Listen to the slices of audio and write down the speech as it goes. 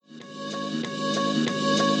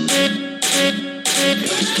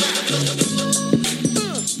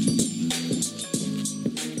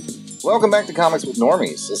Welcome back to Comics with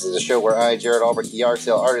Normies. This is a show where I, Jared Albrecht, the art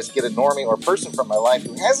sale artist, get a normie or person from my life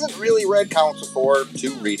who hasn't really read comics before to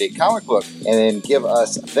read a comic book and then give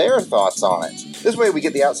us their thoughts on it. This way we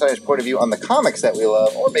get the outsider's point of view on the comics that we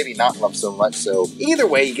love, or maybe not love so much, so either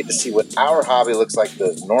way you get to see what our hobby looks like to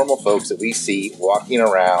those normal folks that we see walking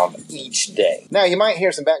around each day. Now, you might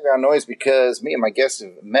hear some background noise because me and my guests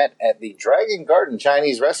have met at the Dragon Garden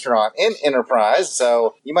Chinese restaurant in Enterprise,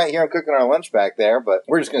 so you might hear them cooking our lunch back there, but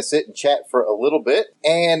we're just going to sit and chat for a little bit.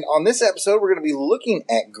 And on this episode, we're going to be looking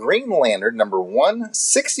at Green Lantern number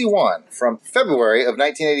 161 from February of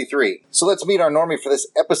 1983. So let's meet our normie for this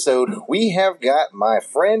episode. We have got my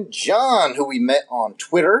friend John, who we met on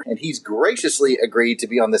Twitter, and he's graciously agreed to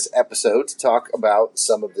be on this episode to talk about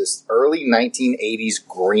some of this early 1980s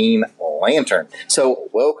Green Lantern. So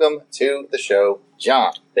welcome to the show,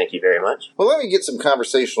 John. Thank you very much. Well, let me get some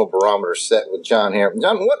conversational barometer set with John here.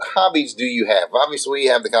 John, what hobbies do you have? Obviously, we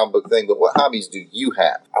have the comic book thing, but what hobbies do you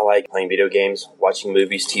have? I like playing video games, watching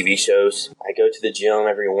movies, TV shows. I go to the gym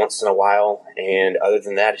every once in a while, and other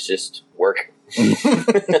than that, it's just work.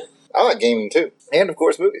 I like gaming, too. And, of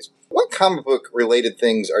course, movies. What comic book related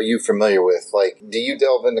things are you familiar with? Like, do you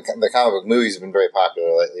delve into the comic book movies have been very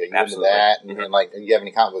popular lately? Are you Absolutely. into that? And, and, like, do you have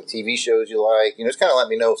any comic book TV shows you like? You know, just kind of let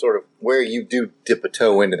me know sort of where you do dip a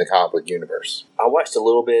toe into the comic book universe. I watched a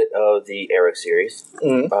little bit of the Arrow series,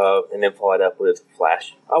 and then followed up with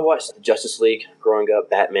Flash. I watched Justice League growing up,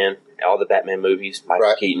 Batman, all the Batman movies,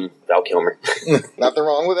 Michael Keaton, Val Kilmer. Nothing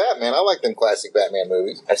wrong with that, man. I like them classic Batman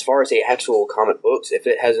movies. As far as the actual comic books, if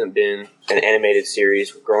it hasn't been an animated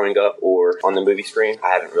series growing up or on the movie screen,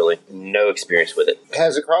 I haven't really no experience with it.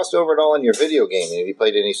 Has it crossed over at all in your video gaming? Have you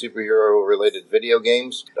played any superhero-related video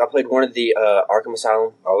games? I played one of the Arkham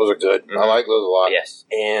Asylum. Oh, those are good. I like those a lot. Yes.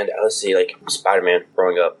 And let's see, like Spider-Man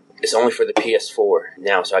growing up. It's only for the PS4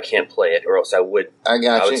 now, so I can't play it, or else I would. I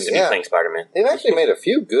got you. Be playing Spider-Man. They've actually made a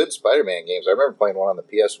few good Spider-Man games. I remember playing one on the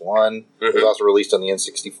PS1. It was also released on the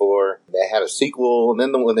N64. They had a sequel, and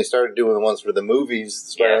then when they started doing the ones for the movies,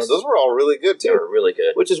 Spider-Man, those were all really good, too. They were really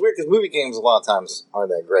good. Which is weird, because movie games a lot of times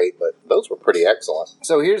aren't that great, but those were pretty excellent.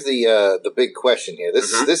 So here's the big question here.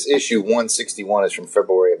 This issue 161 is from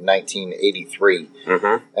February of 1983.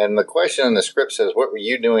 And the question in the script says, what were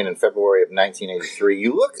you doing in February of 1983?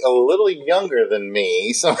 You look a little younger than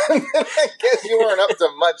me, so I guess you weren't up to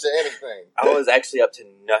much of anything. I was actually up to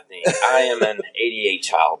nothing. I am an 88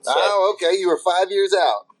 child. So. Oh, okay. You were 5 years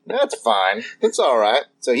out. That's fine. It's all right.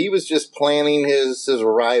 So he was just planning his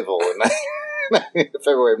arrival in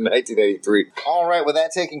February of 1983. All right, with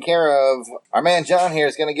that taken care of, our man John here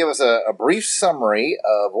is going to give us a brief summary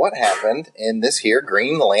of what happened in this here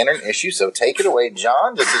Green Lantern issue. So take it away,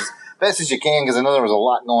 John, just as best as you can, because I know there was a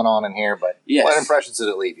lot going on in here, but what impressions did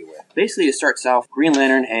it leave you with? Basically, it starts off, Green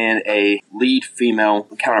Lantern and a lead female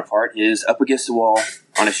counterpart is up against the wall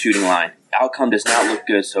on a shooting line. Outcome does not look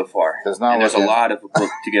good so far. Does not. And there's a lot of a book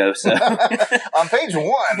to go. So on page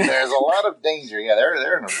 1, there's a lot of danger. Yeah,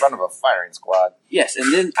 they're in front of a firing squad. Yes,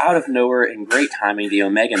 and then out of nowhere, in great timing, the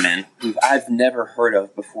Omega Men, who I've never heard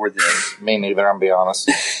of before this. Me neither, I'm be honest.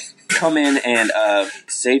 Come in and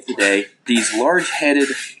save the day. These large-headed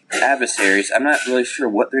adversaries, I'm not really sure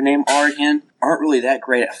what their name are again, aren't really that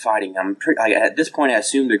great at fighting. At this point, I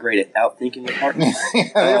assume they're great at outthinking the partners.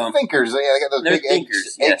 They're thinkers. They got those big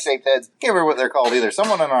egg-shaped heads. Can't remember what they're called either.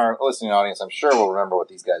 Someone in our listening audience, I'm sure, will remember what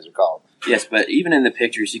these guys are called. Yes, but even in the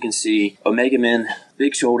pictures, you can see Omega Men,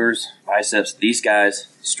 big shoulders, biceps. These guys,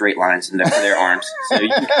 straight lines for their arms. So you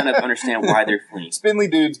can kind of understand why they're fleeing. Spindly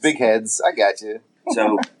dudes, big heads. I got you.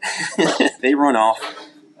 So they run off.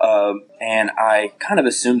 And I kind of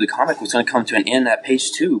assumed the comic was going to come to an end at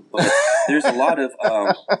page 2, but there's a lot of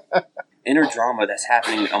inner drama that's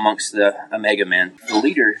happening amongst the Omega Men. The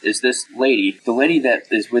leader is this lady. The lady that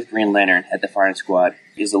is with Green Lantern at the firing squad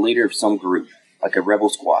is the leader of some group, like a rebel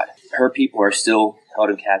squad. Her people are still held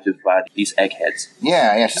in captive by these eggheads.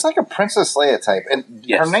 Yeah, she's like a Princess Leia type. And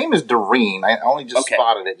her name is Doreen. I only just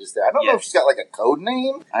spotted it just there. I don't know if she's got like a code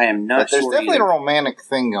name. I am not sure. But there's definitely a romantic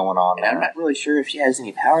thing going on there. I'm not really sure if she has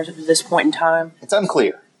any powers up to this point in time. It's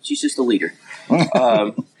unclear. She's just a leader.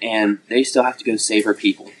 And they still have to go save her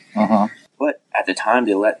people. But at the time,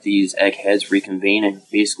 they let these eggheads reconvene and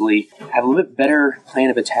basically have a little bit better plan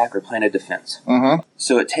of attack or plan of defense.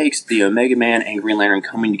 So it takes the Omega Man and Green Lantern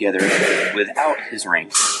coming together without his ring.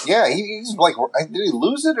 Yeah, he's like, did he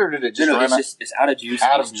lose it or did it just No, run it's out of juice.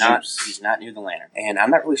 He's not near the lantern. And I'm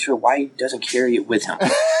not really sure why he doesn't carry it with him.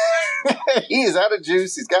 He is out of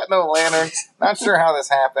juice. He's got no lantern. Not sure how this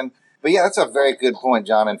happened. But yeah, that's a very good point,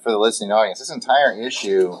 John. And for the listening audience, this entire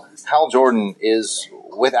issue, Hal Jordan is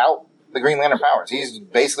without the Green Lantern powers. He's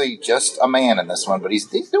basically just a man in this one, but he's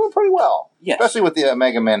doing pretty well. Yes. Especially with the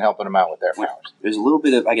Omega Men helping him out with their powers. There's a little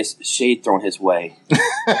bit of, I guess, shade thrown his way.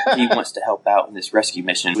 He wants to help out in this rescue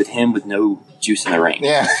mission with him with no juice in the ring.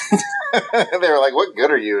 Yeah. They were like, what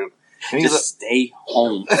good are you? And he's Just stay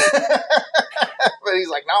home. but he's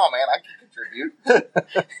like, no, man, I can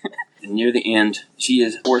contribute. Near the end, she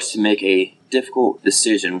is forced to make a difficult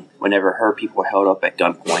decision whenever her people are held up at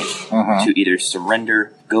gunpoint to either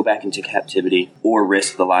surrender, go back into captivity, or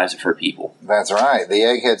risk the lives of her people. That's right. The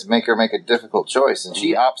Eggheads make her make a difficult choice, and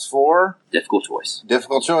she opts for... Difficult choice.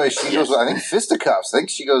 Difficult choice. She goes, I think, fisticuffs. I think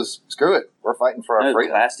she goes, screw it. We're fighting for our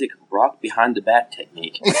freedom. Classic rock behind the back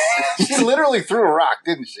technique. She literally threw a rock,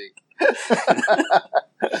 didn't she?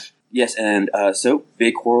 Yes, and so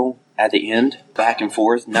big quarrel at the end, back and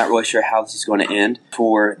forth. Not really sure how this is going to end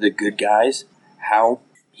for the good guys. How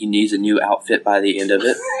he needs a new outfit by the end of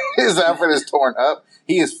it. His outfit is torn up.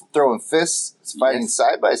 He is throwing fists, fighting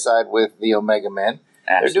side by side with the Omega Men.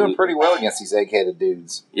 Absolutely. They're doing pretty well against these egg-headed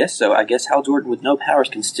dudes. Yes, so I guess Hal Jordan with no powers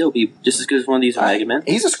can still be just as good as one of these Omega Men.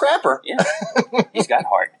 He's a scrapper. Yeah, he's got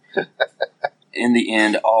heart. In the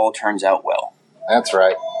end, all turns out well. That's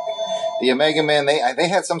right. The Omega Men, they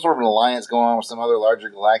had some sort of an alliance going on with some other larger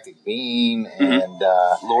galactic being, and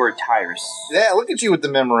Lord Tyrus. Yeah, look at you with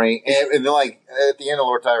the memory. And they're like, at the end,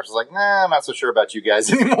 Lord Tyrus was like, nah, I'm not so sure about you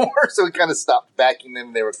guys anymore. So he kind of stopped backing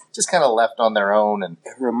them. They were just kind of left on their own. And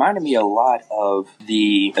it reminded me a lot of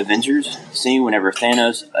the Avengers scene whenever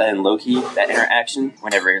Thanos and Loki, that interaction,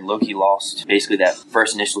 whenever Loki lost basically that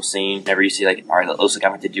first initial scene, whenever you see like, all right, it looks like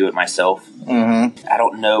I'm going to do it myself. I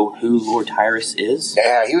don't know who Lord Tyrus is.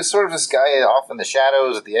 Yeah, he was sort of this guy off in the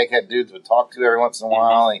shadows that the Egghead dudes would talk to every once in a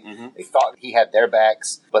while. They thought he had their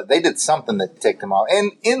backs, but they did something that ticked him off.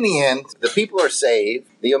 And in the end, the people are saved.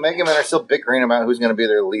 The Omega Men are still bickering about who's going to be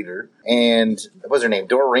their leader. And what's her name?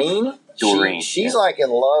 Doreen? She's like in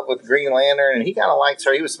love with Green Lantern, and he kind of likes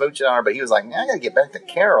her. He was smooching on her, but he was like, I got to get back to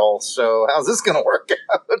Carol, so how's this going to work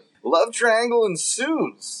out? Love triangle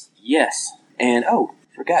ensues. Yes. And,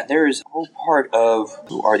 forgot, there is a whole part of,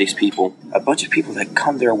 who are these people? A bunch of people that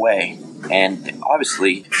come their way. And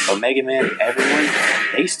obviously, Omega Man, everyone,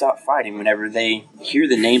 they stop fighting whenever they hear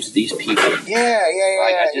the names of these people. Yeah.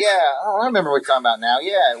 I remember what you're talking about now.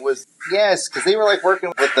 Yeah, it was, because they were like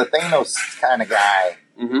working with the Thanos kind of guy.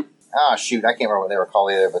 Oh, shoot, I can't remember what they were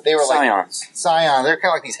called either, but they were Scions. Scions. They're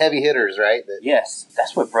kind of like these heavy hitters, right? Yes,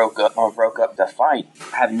 that's what broke up the fight.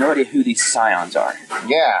 I have no idea who these Scions are.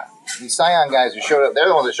 Yeah, these Scion guys who showed up, they're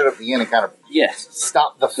the ones that showed up at the end and kind of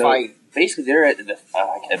stopped the fight. Basically, they're at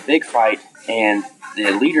a big fight, and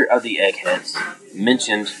the leader of the Eggheads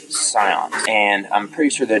mentioned Scions, and I'm pretty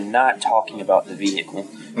sure they're not talking about the vehicle.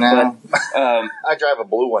 No, but, I drive a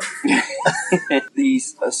blue one.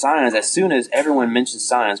 These Scions, as soon as everyone mentions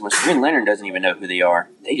Scions, when Green Lantern doesn't even know who they are,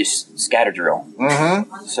 they just scatter drill.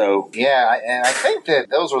 So yeah, and I think that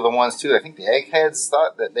those were the ones too. I think the Eggheads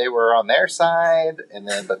thought that they were on their side,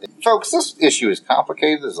 folks, this issue is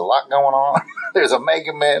complicated. There's a lot going on. There's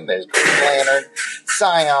Omega Men, there's Green Lantern,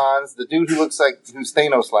 Scions, the dude who's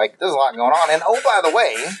Thanos-like. There's a lot going on. And oh, by the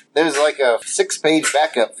way, there's like a 6-page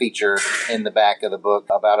backup feature in the back of the book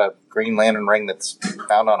about a Green Lantern ring that's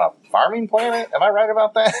found on a farming planet. Am I right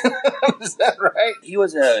about that? Is that right? He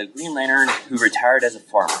was a Green Lantern who retired as a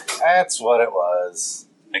farmer. That's what it was.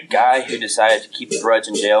 A guy who decided to keep a grudge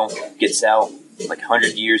in jail, gets out, like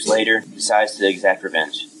 100 years later, decides to exact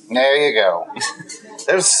revenge. There you go.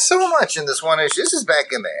 There's so much in this one issue. This is back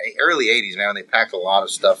in the early 80s, man, when they packed a lot of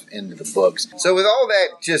stuff into the books. So with all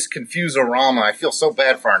that just confuse-orama, I feel so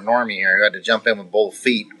bad for our normie here who had to jump in with both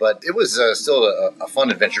feet. But it was still a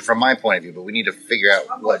fun adventure from my point of view. But we need to figure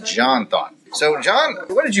out what John thought. So, John,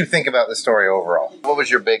 what did you think about the story overall? What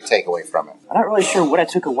was your big takeaway from it? I'm not really sure what I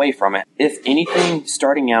took away from it. If anything,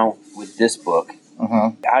 starting out with this book,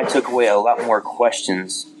 I took away a lot more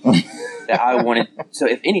questions that I wanted. So,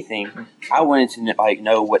 if anything, I wanted to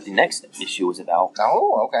know what the next issue was about.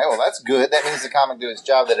 Oh, okay. Well, that's good. That means the comic did its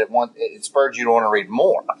job. That it spurred you to want to read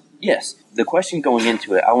more. Yes. The question going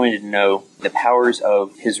into it, I wanted to know the powers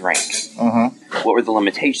of his rank. What were the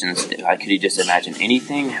limitations? Could he just imagine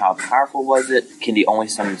anything? How powerful was it? Can he only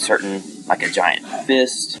summon certain, like a giant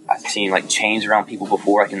fist? I've seen like chains around people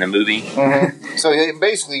before, like in the movie. So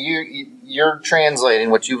basically, you're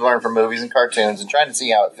translating what you've learned from movies and cartoons and trying to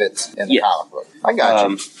see how it fits in the comic book. I got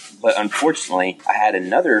you. But unfortunately, I had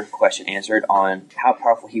another question answered on how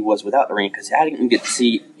powerful he was without the ring, because I didn't get to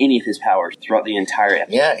see any of his powers throughout the entire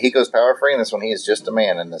episode. Yeah, he goes power free in this one. He is just a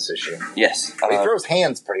man in this issue. Yes. But he throws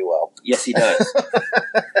hands pretty well. Yes, he does.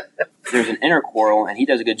 there's an inner quarrel, and he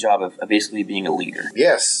does a good job of basically being a leader.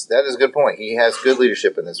 Yes, that is a good point. He has good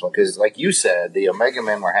leadership in this one because, like you said, the Omega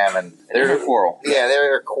Men were having their quarrel. Yeah,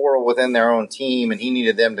 they're a quarrel within their own team, and he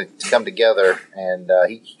needed them to come together, and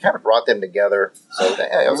he kind of brought them together. So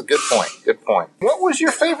that was a good point. Good point. What was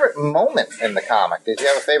your favorite moment in the comic? Did you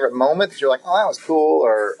have a favorite moment that you're like, oh, that was cool,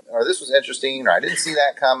 or this was interesting, or I didn't see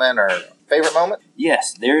that coming, or favorite moment?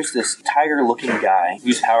 Yes, there's this tiger-looking guy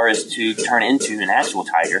whose power is to turn into an actual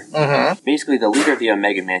tiger. Mm-hmm. Basically, the leader of the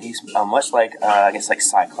Omega Men. He's much like, I guess, like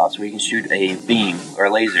Cyclops, where he can shoot a beam or a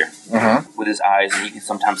laser with his eyes, and he can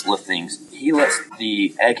sometimes lift things. He lets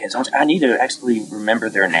the eggheads. I need to actually remember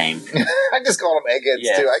their name. I just call them eggheads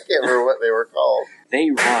too. I can't remember what they were called. They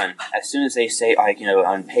run as soon as they say,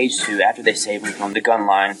 on page 2, after they save him from the gun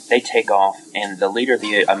line, they take off, and the leader of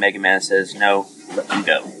the Omega Men says, let them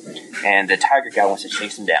go. And the tiger guy wants to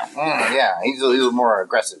chase him down. Yeah, he's a little more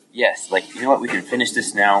aggressive. Yes, like, you know what, we can finish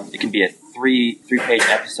this now. It can be a three-page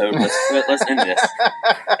episode. Let's end this.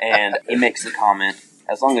 And he makes the comment,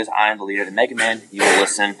 as long as I'm the leader of the Mega Man, you will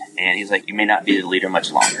listen. And he's like, you may not be the leader much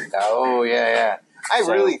longer. Oh, yeah. I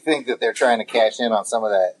really think that they're trying to cash in on some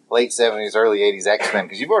of that late 70s, early 80s X-Men,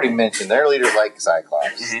 because you've already mentioned their leader's like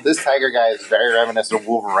Cyclops. Mm-hmm. This tiger guy is very reminiscent of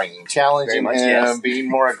Wolverine, challenging him, being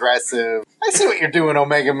more aggressive. I see what you're doing,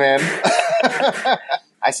 Omega Man.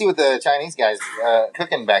 I see what the Chinese guy's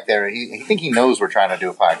cooking back there. I think he knows we're trying to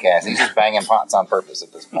do a podcast. He's just banging pots on purpose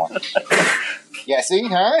at this point. Yeah, see?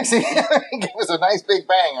 Huh? See? Give us a nice big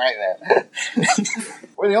bang right there.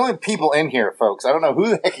 We're the only people in here, folks. I don't know who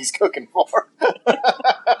the heck he's cooking for.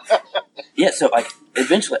 Yeah, so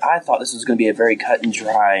eventually I thought this was going to be a very cut and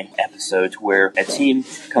dry episode where a team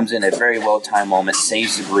comes in at a very well-timed moment,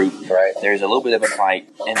 saves the group. Right. There's a little bit of a fight,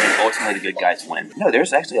 and then ultimately the good guys win. No,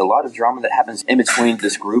 there's actually a lot of drama that happens in between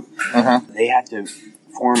this group. They have to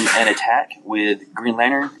form an attack with Green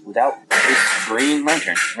Lantern without his Green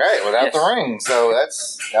Lantern. Right, without the ring. So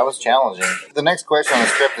that was challenging. The next question on the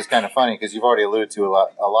script is kind of funny because you've already alluded to a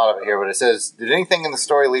lot of it here, but it says, did anything in the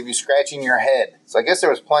story leave you scratching your head? So I guess there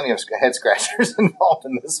was plenty of head scratchers involved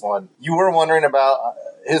in this one. You were wondering about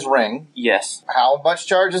his ring. Yes. How much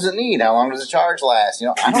charge does it need? How long does the charge last?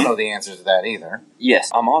 I don't know the answers to that either.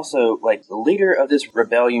 Yes. I'm also, the leader of this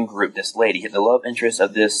rebellion group, this lady, the love interest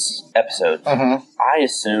of this episode. I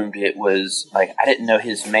assumed it was, I didn't know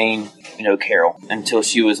his main, Carol, until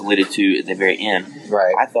she was alluded to at the very end.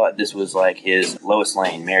 Right. I thought this was, his Lois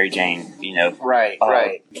Lane, Mary Jane,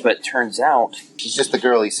 Right. But turns out... She's just the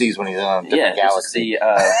girl he sees when he's on a different galaxy.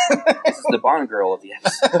 This is the Bond girl of the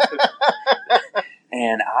episode.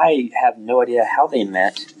 And I have no idea how they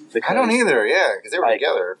met. I don't either, because they were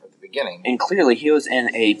together at the beginning. And clearly he was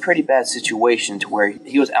in a pretty bad situation to where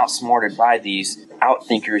he was outsmarted by these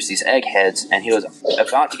outthinkers, these eggheads, and he was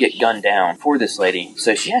about to get gunned down for this lady.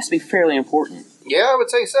 So she has to be fairly important. Yeah, I would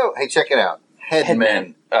say so. Hey, check it out.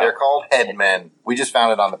 Headmen. They're called headmen. We just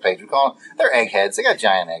found it on the page. We call them, they're eggheads. They got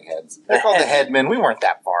giant eggheads. They're called the headmen. We weren't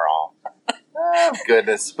that far off. Oh,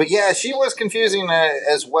 goodness. But yeah, she was confusing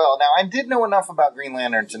as well. Now, I did know enough about Green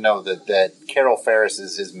Lantern to know that Carol Ferris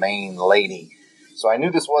is his main lady. So I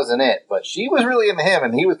knew this wasn't it. But she was really into him,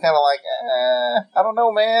 and he was kind of like, I don't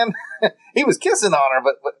know, man. He was kissing on her,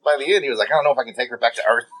 but by the end, he was like, I don't know if I can take her back to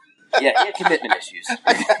Earth. Yeah, he had commitment issues.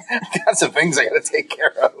 I got some things I got to take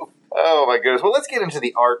care of. Oh, my goodness. Well, let's get into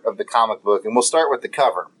the art of the comic book, and we'll start with the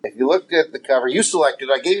cover. If you looked at the cover, you selected,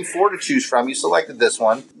 I gave you 4 to choose from. You selected this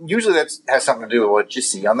one. Usually that has something to do with what you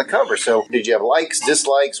see on the cover. So did you have likes,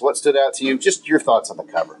 dislikes? What stood out to you? Just your thoughts on the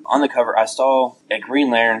cover. On the cover, I saw a Green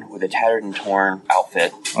Lantern with a tattered and torn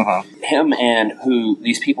outfit. Him and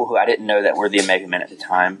these people who I didn't know that were the Omega Men at the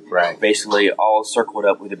time. Right. Basically all circled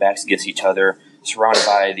up with their backs against each other, surrounded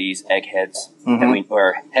by these eggheads,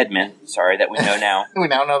 or headmen, that we know now. We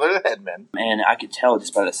now know they're the headmen. And I could tell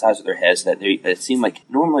just by the size of their heads that it seemed like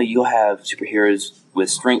normally you'll have superheroes with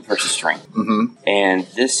strength versus strength. And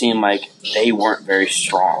this seemed like they weren't very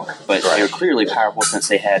strong, but they were clearly powerful since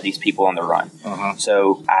they had these people on the run.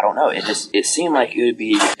 So, I don't know. It seemed like it would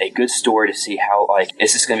be a good story to see how,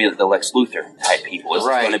 is this going to be the Lex Luthor type people? Is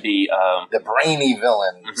this going to be... the brainy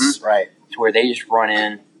villains. Right. To where they just run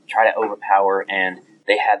in, try to overpower, and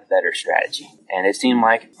they had the better strategy. And it seemed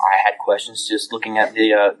like I had questions just looking at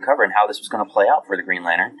the cover and how this was going to play out for the Green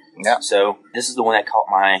Lantern. Yeah. So this is the one that caught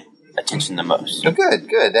my attention the most. Oh, good.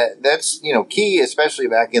 That's key, especially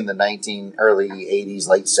back in the early 80s,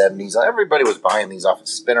 late 70s. Everybody was buying these off of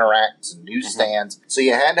spinner racks and newsstands. Mm-hmm. So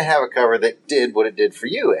you had to have a cover that did what it did for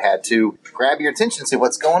you. It had to grab your attention and say,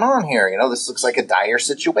 what's going on here? This looks like a dire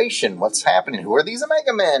situation. What's happening? Who are these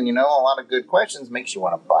Omega Men? A lot of good questions makes you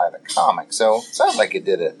want to buy the comic. So it sounds like it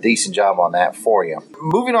did a decent job on that for you.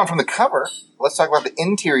 Moving on from the cover, let's talk about the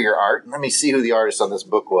interior art. Let me see who the artist on this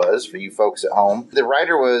book was for you folks at home. The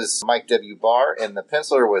writer was Mike W. Barr, and the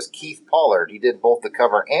penciler was Keith Pollard. He did both the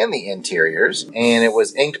cover and the interiors, and it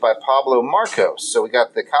was inked by Pablo Marcos. So we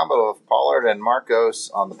got the combo of Pollard and Marcos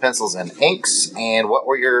on the pencils and inks. And what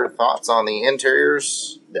were your thoughts on the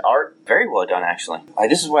interiors, the art? Very well done, actually.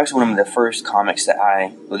 This is actually one of the first comics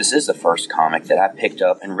this is the first comic that I picked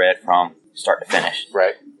up and read from start to finish.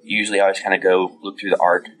 Right. Usually I always kind of go look through the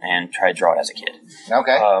art and try to draw it as a kid.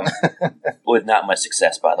 Okay. With not much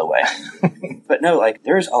success, by the way. But no,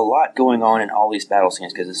 there's a lot going on in all these battle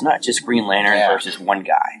scenes because it's not just Green Lantern versus one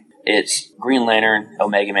guy. It's Green Lantern,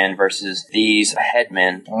 Omega Man versus these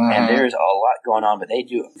headmen, and there's a lot going on, but they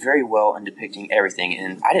do very well in depicting everything.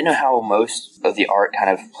 And I didn't know how most of the art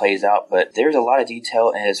kind of plays out, but there's a lot of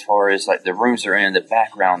detail as far as the rooms they're in, the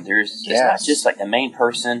background. It's not just the main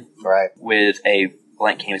person with a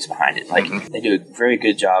blank canvas behind it. They do a very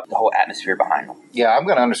good job, the whole atmosphere behind them. Yeah, I'm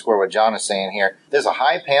going to underscore what John is saying here. There's a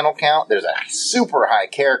high panel count. There's a super high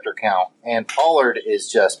character count. And Pollard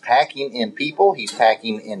is just packing in people. He's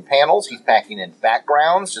packing in panels. He's packing in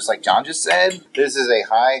backgrounds, just like John just said. This is a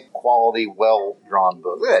high-quality, well-drawn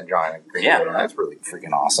book. Look at that drawing of Green Lantern. That's really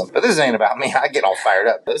freaking awesome. But this ain't about me. I get all fired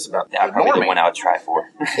up. This is about probably the one I would try for.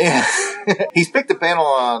 Yeah. He's picked a panel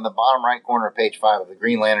on the bottom right corner of page 5 of the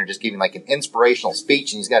Green Lantern, just giving an inspirational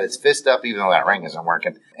speech, and he's got his fist up, even though that ring isn't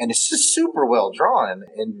working. And it's just super well drawn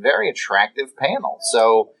and very attractive panel.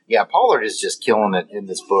 So, yeah, Pollard is just killing it in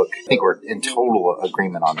this book. I think we're in total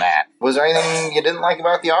agreement on that. Was there anything you didn't like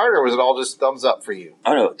about the art, or was it all just thumbs up for you?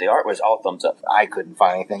 Oh, no, the art was all thumbs up. I couldn't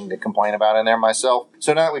find anything to complain about in there myself.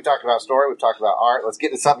 So now that we've talked about story, we've talked about art, let's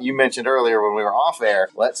get to something you mentioned earlier when we were off air.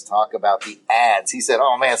 Let's talk about the ads. He said,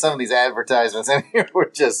 oh man, some of these advertisements in here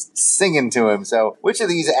were just singing to him. So which of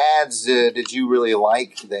these ads did you really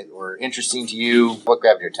like that were interesting to you? What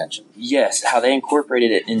grabbed your attention? Yes, how they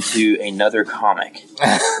incorporated it into another comic.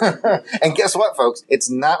 And guess what, folks? It's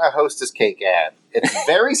not a Hostess cake ad. It's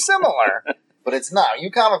very similar, but it's not. You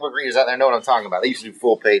comic book readers out there know what I'm talking about. They used to do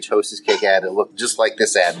full-page Hostess cake ad that looked just like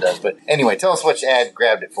this ad does. But anyway, tell us which ad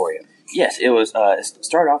grabbed it for you. Yes, it was. It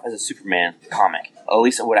started off as a Superman comic. At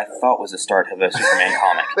least what I thought was the start of a Superman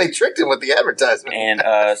comic. They tricked him with the advertisement.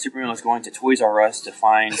 And Superman was going to Toys R Us to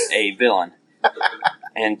find a villain.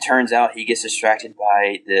 And turns out he gets distracted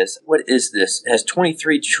by this. What is this? It has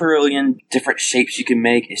 23 trillion different shapes you can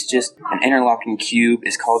make. It's just an interlocking cube.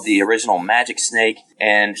 It's called the original Magic Snake,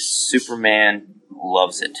 and Superman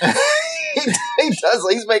loves it. He does.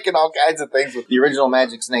 He's making all kinds of things with the original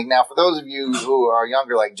Magic Snake. Now, for those of you who are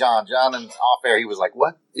younger like John and off air, he was like,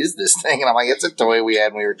 what is this thing? And I'm like, it's a toy we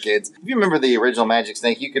had when we were kids. If you remember the original Magic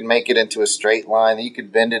Snake, you could make it into a straight line. You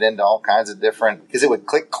could bend it into all kinds of different, because it would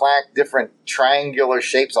click-clack, different triangular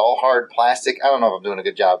shapes, all hard plastic. I don't know if I'm doing a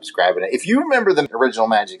good job describing it. If you remember the original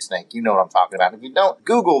Magic Snake, you know what I'm talking about. If you don't,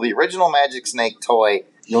 Google the original Magic Snake toy.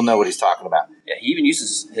 You'll know what he's talking about. Yeah, he even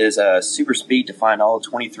uses his super speed to find all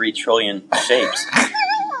 23 trillion shapes.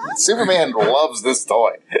 Superman loves this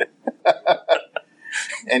toy.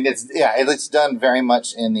 And it's done very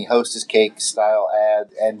much in the Hostess Cake style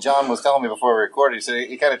ad. And John was telling me before we recorded, he said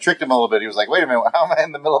he kind of tricked him a little bit. He was like, wait a minute, how am I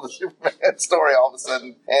in the middle of the Superman story all of a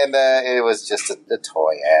sudden? And it was just a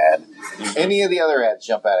toy ad. Mm-hmm. Any of the other ads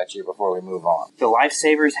jump out at you before we move on? The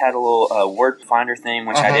Lifesavers had a little word finder thing,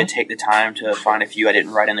 which I did take the time to find a few. I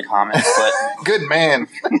didn't write in the comments, but... Good man.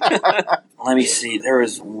 Let me see. There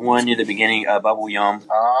was one near the beginning, Bubble Yum.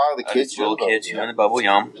 Oh, the kids. Little kids who the Bubble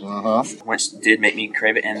Yum, which did make me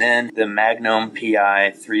crave it. And then the Magnum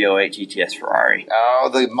PI 308 GTS Ferrari. Oh,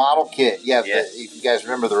 the model kit. Yeah, if you guys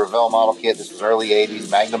remember the Revell model kit, this was early 80s.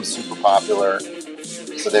 Magnum's super popular.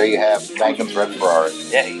 So there you have Magnum's Red Ferrari.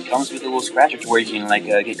 Yeah, it comes with a little scratcher to where you can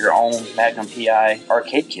get your own Magnum PI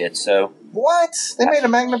arcade kit. So what? They made a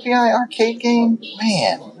Magnum PI arcade game?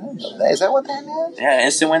 Man, is that what that is? Yeah,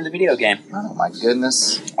 instant win the video game. Oh my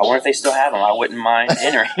goodness! I wonder if they still have them. I wouldn't mind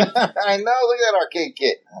entering. I know. Look at that arcade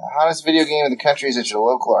kit. Hottest video game in the country is at your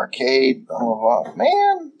local arcade. Oh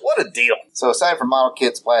man, what a deal! So aside from model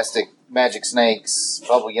kits, plastic Magic Snakes,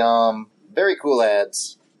 Bubble Yum, very cool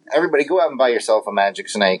ads. Everybody go out and buy yourself a Magic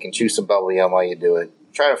Snake and chew some Bubble Yum while you do it.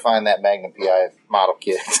 Try to find that Magnum PI model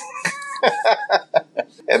kit.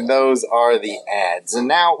 And those are the ads. And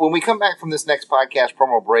now, when we come back from this next podcast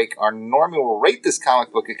promo break, our Normie will rate this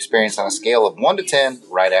comic book experience on a scale of 1 to 10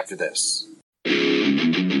 right after this.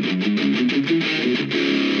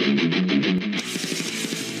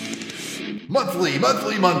 Monthly.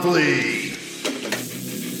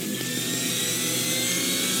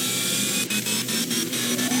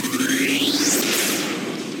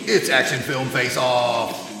 It's Action Film Face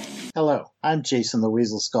Off. Hello, I'm Jason the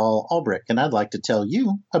Weasel Skull Ulbrich, and I'd like to tell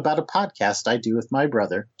you about a podcast I do with my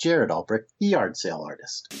brother, Jared Ulbrich, the yard sale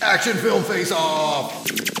artist. Action Film Face Off.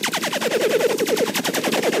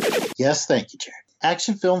 Yes, thank you, Jared.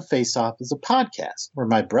 Action Film Face Off is a podcast where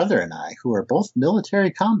my brother and I, who are both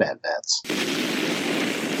military combat vets.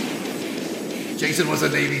 Jason was a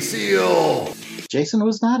Navy SEAL. Jason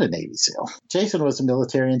was not a Navy SEAL. Jason was a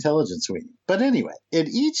military intelligence weenie. But anyway, in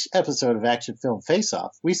each episode of Action Film Face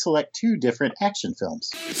Off, we select 2 different action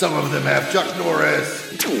films. Some of them have Chuck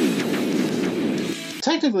Norris.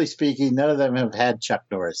 Technically speaking, none of them have had Chuck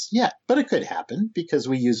Norris yet, but it could happen because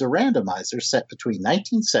we use a randomizer set between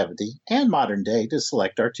 1970 and modern day to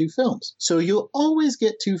select our 2 films. So you'll always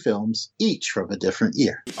get 2 films, each from a different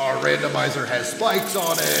year. Our randomizer has spikes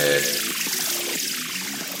on it.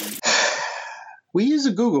 We use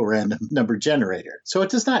a Google random number generator, so it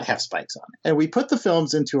does not have spikes on it. And we put the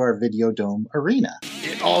films into our Videodome arena.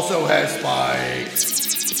 It also has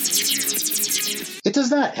spikes. It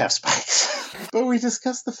does not have spikes. But we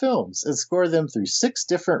discuss the films and score them through 6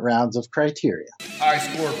 different rounds of criteria. I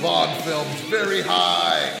score Bond films very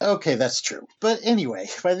high. Okay, that's true. But anyway,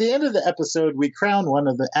 by the end of the episode, we crown one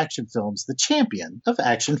of the action films the champion of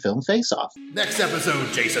Action Film Face-Off. Next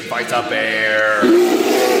episode, Jason fights a bear.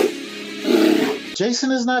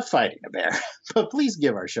 Jason is not fighting a bear, but please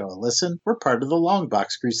give our show a listen. We're part of the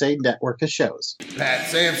Longbox Crusade network of shows. Pat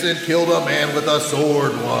Sampson killed a man with a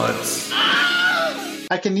sword once.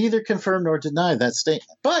 I can neither confirm nor deny that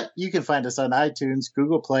statement, but you can find us on iTunes,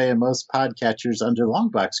 Google Play, and most podcatchers under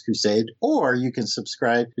Longbox Crusade, or you can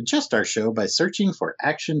subscribe to just our show by searching for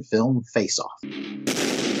Action Film Face-Off.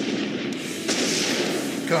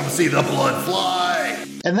 Come see the blood fly.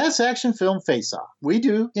 And that's Action Film Face-Off. We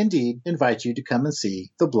do, indeed, invite you to come and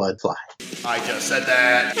see the blood fly. I just said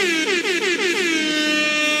that.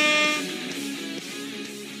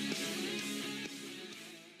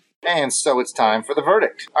 And so it's time for the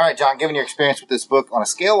verdict. All right, John, given your experience with this book, on a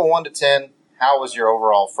scale of 1 to 10, how was your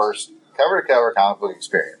overall first cover-to-cover comic book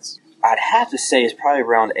experience? I'd have to say it's probably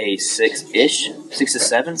around a 6-ish, 6 to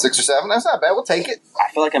 7. 6 or 7? That's not bad. We'll take it.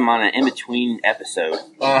 I feel like I'm on an in-between episode.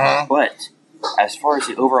 Uh-huh. But as far as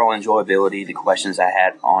the overall enjoyability, the questions I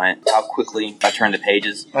had on it, how quickly I turned the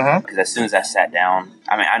pages, because as soon as I sat down,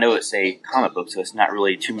 I mean, I know it's a comic book, so it's not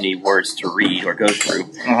really too many words to read or go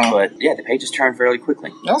through, but yeah, the pages turned fairly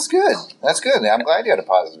quickly. That's good. That's good. I'm glad you had a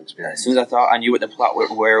positive experience. As soon as I thought I knew what the plot,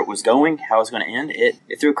 where it was going, how it was going to end, it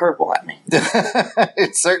threw a curveball at me.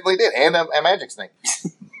 It certainly did, and a magic snake.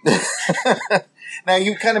 Now,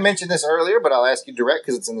 you kind of mentioned this earlier, but I'll ask you direct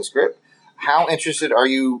because it's in the script. How interested are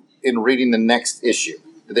you in reading the next issue?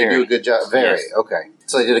 Did they do a good job? Very. Yes. Okay.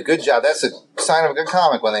 So they did a good job. That's a sign of a good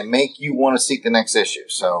comic when they make you want to seek the next issue.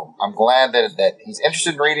 So I'm glad that he's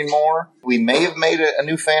interested in reading more. We may have made a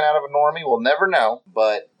new fan out of a normie. We'll never know.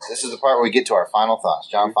 But this is the part where we get to our final thoughts.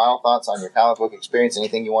 John, final thoughts on your comic book experience?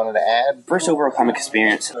 Anything you wanted to add? First overall comic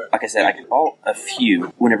experience, like I said, I bought a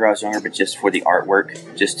few whenever I was younger, but just for the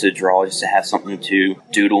artwork, just to draw, just to have something to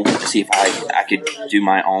doodle, to see if I could do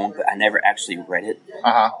my own. But I never actually read it.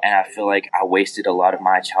 And I feel like I wasted a lot of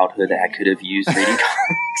my childhood that I could have used reading comics.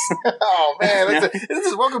 Oh, man. This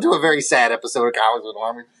is welcome to a very sad episode of Comics with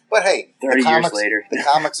Normie. But hey, 30 years later, the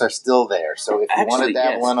comics are still there. So if you want to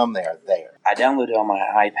dabble in them, they're there. I downloaded on my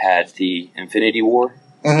iPad the Infinity War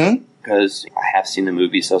because I have seen the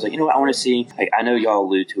movie. So I was like, you know what, I want to see. Like, I know y'all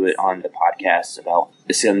allude to it on the podcast about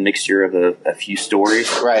it's a mixture of a few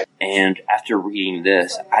stories. Right. And after reading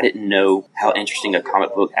this, I didn't know how interesting a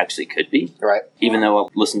comic book actually could be. Right. Even though I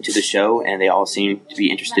listened to the show and they all seemed to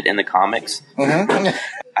be interested in the comics.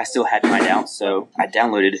 I still had my doubts, so I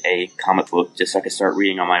downloaded a comic book just so I could start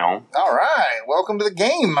reading on my own. All right. Welcome to the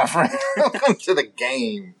game, my friend. Welcome to the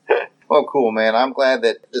game. Well, cool, man. I'm glad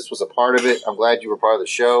that this was a part of it. I'm glad you were part of the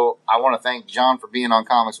show. I want to thank John for being on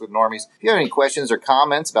Comics with Normies. If you have any questions or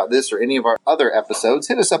comments about this or any of our other episodes,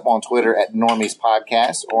 hit us up on Twitter at Normies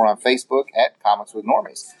Podcast or on Facebook at Comics with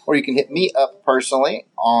Normies. Or you can hit me up personally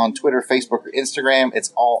on Twitter, Facebook, or Instagram.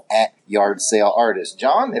 It's all at Yard Sale Artist.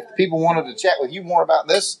 John, if people wanted to chat with you more about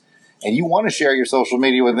this and you want to share your social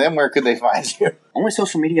media with them, where could they find you? Only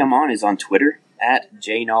social media I'm on is on Twitter at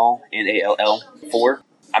JNall, Nall4.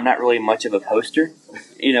 I'm not really much of a poster.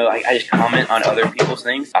 I just comment on other people's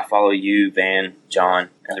things. I follow you, Van, John,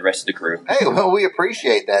 and the rest of the crew. Hey, well, we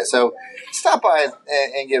appreciate that. So stop by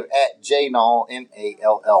and give at JNall,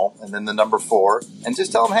 Nall, and then the number 4, and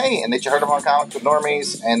just tell him, hey, and that you heard him on Comic with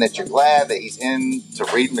Normies, and that you're glad that he's into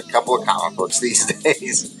reading a couple of comic books these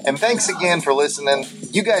days. And thanks again for listening.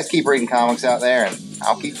 You guys keep reading comics out there, and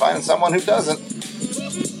I'll keep finding someone who doesn't.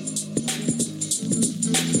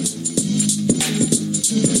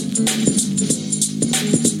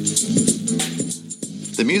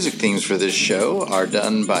 The music themes for this show are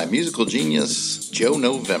done by musical genius Joe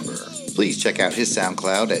November. Please check out his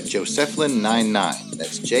SoundCloud at Joseflin99.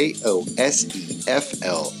 That's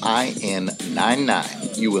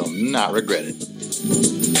Joseflin99. You will not regret it.